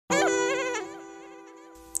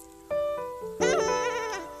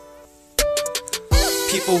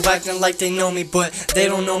People acting like they know me, but they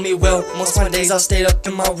don't know me well. Most of my days I stayed up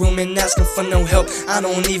in my room and asking for no help. I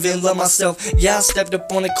don't even love myself. Yeah, I stepped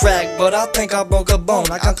up on a crack, but I think I broke a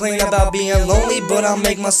bone. I complain about being lonely, but I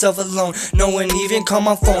make myself alone. No one even call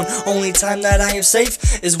my phone. Only time that I am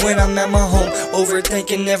safe is when I'm at my home.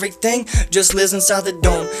 Overthinking everything just lives inside the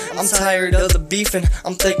dome. I'm tired of the beefing,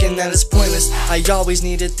 I'm thinking that it's pointless. I always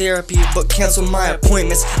needed therapy, but cancel my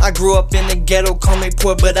appointments. I grew up in the ghetto, call me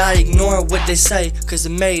poor, but I ignore what they say, cause it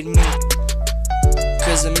made me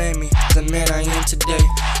the man I am today.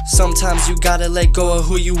 Sometimes you gotta let go of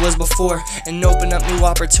who you was before and open up new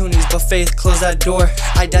opportunities, but faith close that door.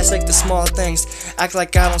 I dissect the small things, act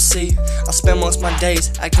like I don't see. I spend most of my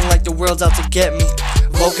days acting like the world's out to get me.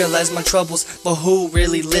 Vocalize my troubles, but who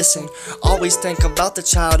really listen? Always think about the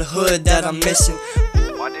childhood that I'm missing.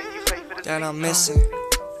 That I'm missing.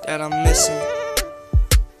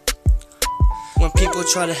 When people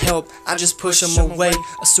try to help, I just push them away,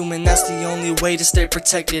 assuming that's the only way to stay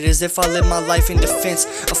protected. As if I live my life in defense,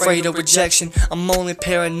 afraid of rejection. I'm only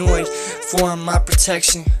paranoid for my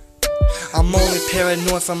protection. I'm only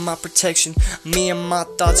paranoid for my protection. Me and my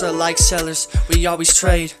thoughts are like sellers, we always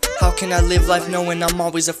trade. How can I live life knowing I'm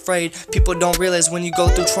always afraid? People don't realize when you go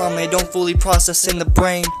through trauma, it don't fully process in the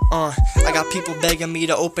brain. I got people begging me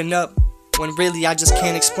to open up, when really I just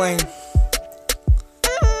can't explain.